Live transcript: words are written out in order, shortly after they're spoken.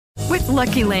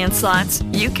Lucky Land Slots,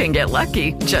 you can get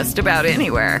lucky just about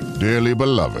anywhere. Dearly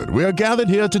beloved, we are gathered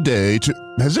here today to...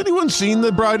 Has anyone seen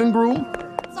the bride and groom?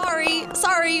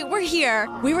 Sorry, we're here.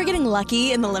 We were getting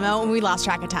lucky in the limo and we lost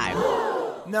track of time.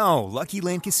 No, Lucky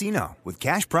Land Casino, with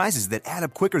cash prizes that add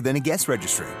up quicker than a guest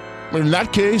registry. In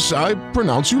that case, I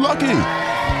pronounce you lucky.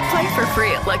 Play for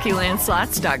free at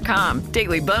LuckyLandSlots.com.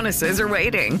 Daily bonuses are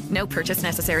waiting. No purchase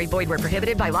necessary. Void where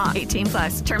prohibited by law.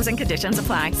 18+. Terms and conditions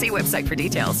apply. See website for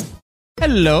details.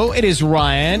 Hello, it is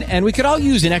Ryan, and we could all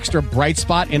use an extra bright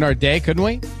spot in our day, couldn't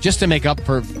we? Just to make up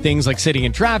for things like sitting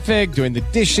in traffic, doing the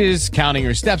dishes, counting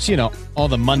your steps, you know, all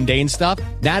the mundane stuff.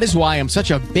 That is why I'm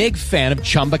such a big fan of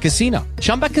Chumba Casino.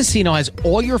 Chumba Casino has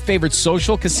all your favorite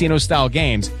social casino-style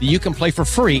games that you can play for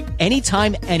free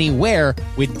anytime, anywhere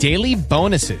with daily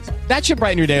bonuses. That should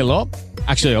brighten your day a little.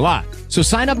 Actually, a lot. So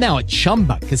sign up now at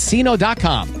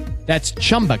ChumbaCasino.com. That's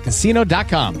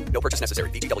ChumbaCasino.com. No purchase necessary.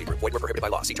 VGW Group. Void where prohibited by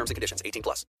law. See terms and conditions.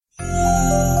 18+.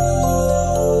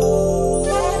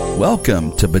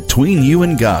 Welcome to Between You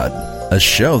and God, a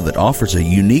show that offers a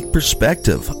unique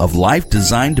perspective of life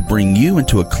designed to bring you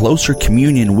into a closer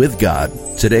communion with God.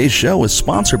 Today's show is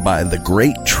sponsored by The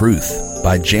Great Truth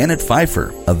by Janet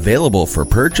Pfeiffer, available for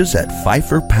purchase at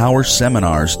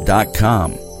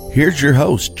PfeifferPowerSeminars.com. Here's your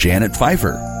host, Janet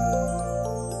Pfeiffer.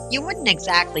 You wouldn't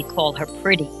exactly call her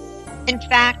pretty. In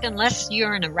fact, unless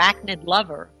you're an arachnid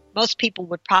lover, most people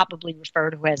would probably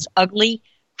refer to her as ugly,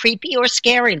 creepy, or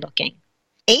scary looking.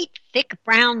 8 thick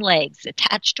brown legs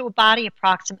attached to a body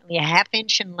approximately a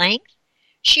half-inch in length,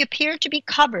 she appeared to be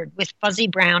covered with fuzzy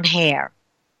brown hair.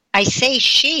 I say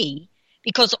she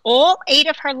because all 8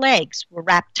 of her legs were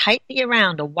wrapped tightly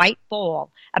around a white ball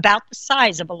about the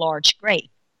size of a large grape.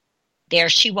 There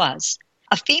she was,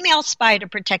 a female spider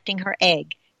protecting her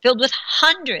egg, filled with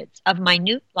hundreds of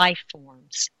minute life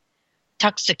forms.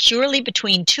 Tucked securely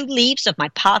between 2 leaves of my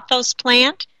pothos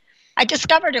plant, I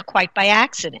discovered her quite by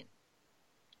accident.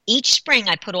 Each spring,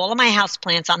 I put all of my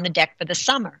houseplants on the deck for the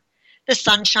summer. The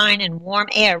sunshine and warm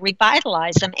air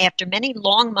revitalize them after many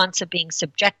long months of being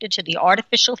subjected to the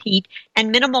artificial heat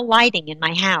and minimal lighting in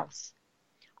my house.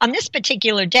 On this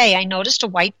particular day, I noticed a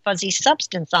white fuzzy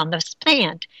substance on this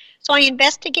plant, so I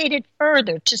investigated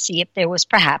further to see if there was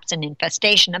perhaps an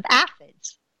infestation of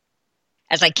aphids.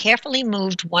 As I carefully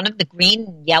moved one of the green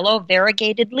and yellow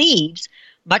variegated leaves,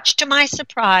 much to my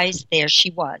surprise, there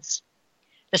she was.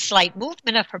 The slight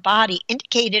movement of her body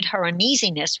indicated her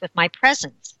uneasiness with my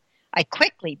presence. I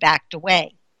quickly backed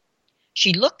away.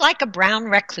 She looked like a brown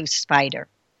recluse spider,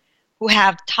 who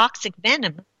have toxic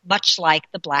venom much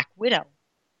like the black widow.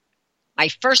 My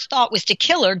first thought was to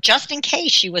kill her just in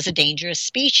case she was a dangerous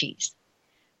species.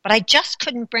 But I just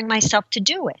couldn't bring myself to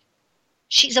do it.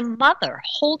 She's a mother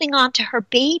holding on to her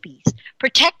babies,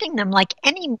 protecting them like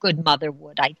any good mother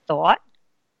would, I thought.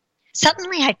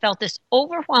 Suddenly I felt this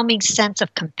overwhelming sense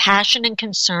of compassion and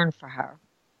concern for her.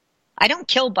 I don't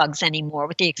kill bugs anymore,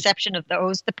 with the exception of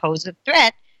those that pose a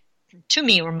threat to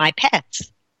me or my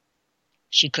pets.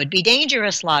 She could be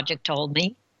dangerous, logic told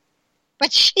me.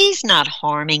 But she's not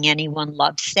harming anyone,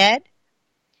 love said.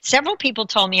 Several people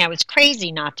told me I was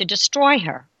crazy not to destroy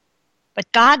her.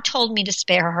 But God told me to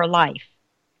spare her life.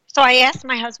 So I asked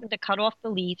my husband to cut off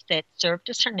the leaves that served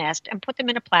as her nest and put them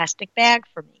in a plastic bag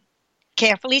for me.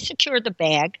 Carefully secured the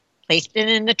bag, placed it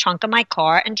in the trunk of my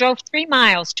car, and drove 3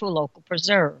 miles to a local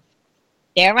preserve.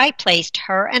 There I placed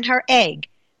her and her egg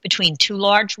between 2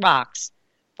 large rocks,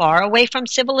 far away from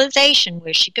civilization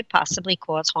where she could possibly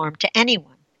cause harm to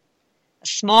anyone. A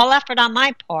small effort on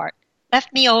my part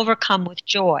left me overcome with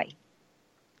joy.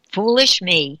 Foolish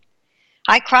me.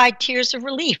 I cried tears of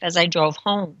relief as I drove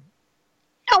home.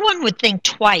 No one would think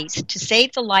twice to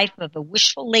save the life of a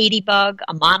wishful ladybug,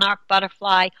 a monarch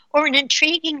butterfly, or an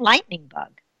intriguing lightning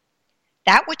bug.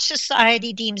 That which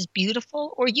society deems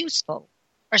beautiful or useful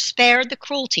are spared the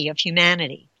cruelty of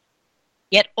humanity.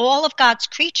 Yet all of God's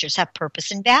creatures have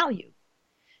purpose and value.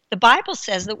 The Bible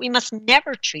says that we must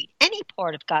never treat any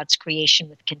part of God's creation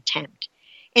with contempt.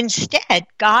 Instead,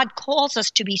 God calls us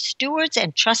to be stewards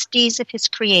and trustees of his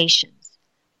creations.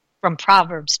 From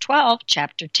Proverbs 12,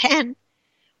 chapter 10,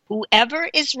 whoever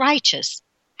is righteous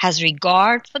has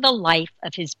regard for the life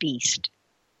of his beast.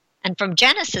 And from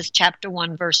Genesis chapter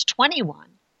 1, verse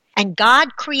 21, and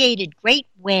God created great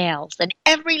whales and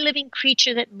every living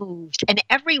creature that moves and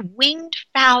every winged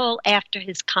fowl after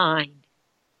his kind.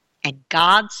 And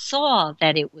God saw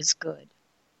that it was good.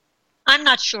 I'm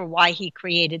not sure why he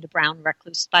created the brown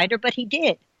recluse spider, but he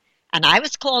did. And I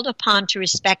was called upon to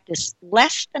respect this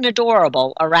less than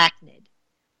adorable arachnid.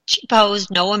 She posed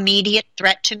no immediate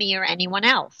threat to me or anyone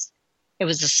else. It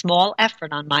was a small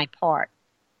effort on my part.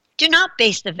 Do not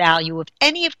base the value of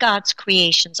any of God's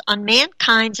creations on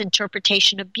mankind's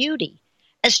interpretation of beauty,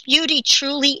 as beauty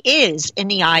truly is in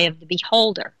the eye of the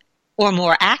beholder, or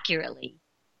more accurately,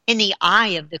 in the eye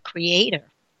of the Creator.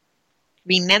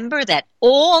 Remember that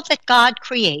all that God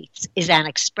creates is an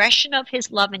expression of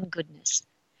His love and goodness.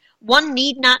 One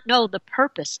need not know the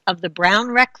purpose of the brown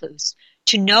recluse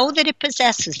to know that it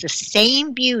possesses the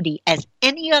same beauty as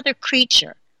any other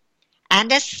creature,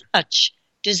 and as such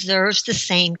deserves the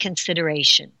same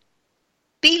consideration.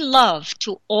 Be love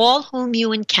to all whom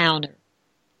you encounter,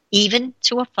 even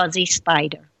to a fuzzy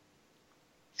spider.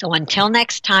 So until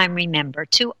next time, remember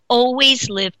to always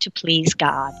live to please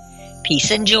God.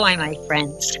 Peace and joy, my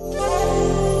friends.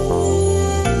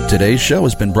 Today's show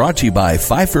has been brought to you by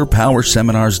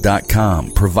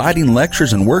PfeifferPowerSeminars.com, providing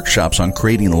lectures and workshops on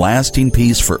creating lasting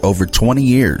peace for over 20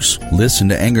 years. Listen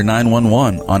to Anger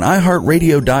 911 on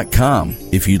iHeartRadio.com.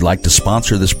 If you'd like to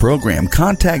sponsor this program,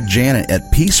 contact Janet at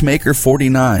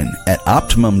Peacemaker49 at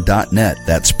Optimum.net.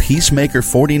 That's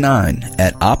Peacemaker49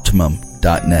 at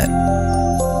Optimum.net.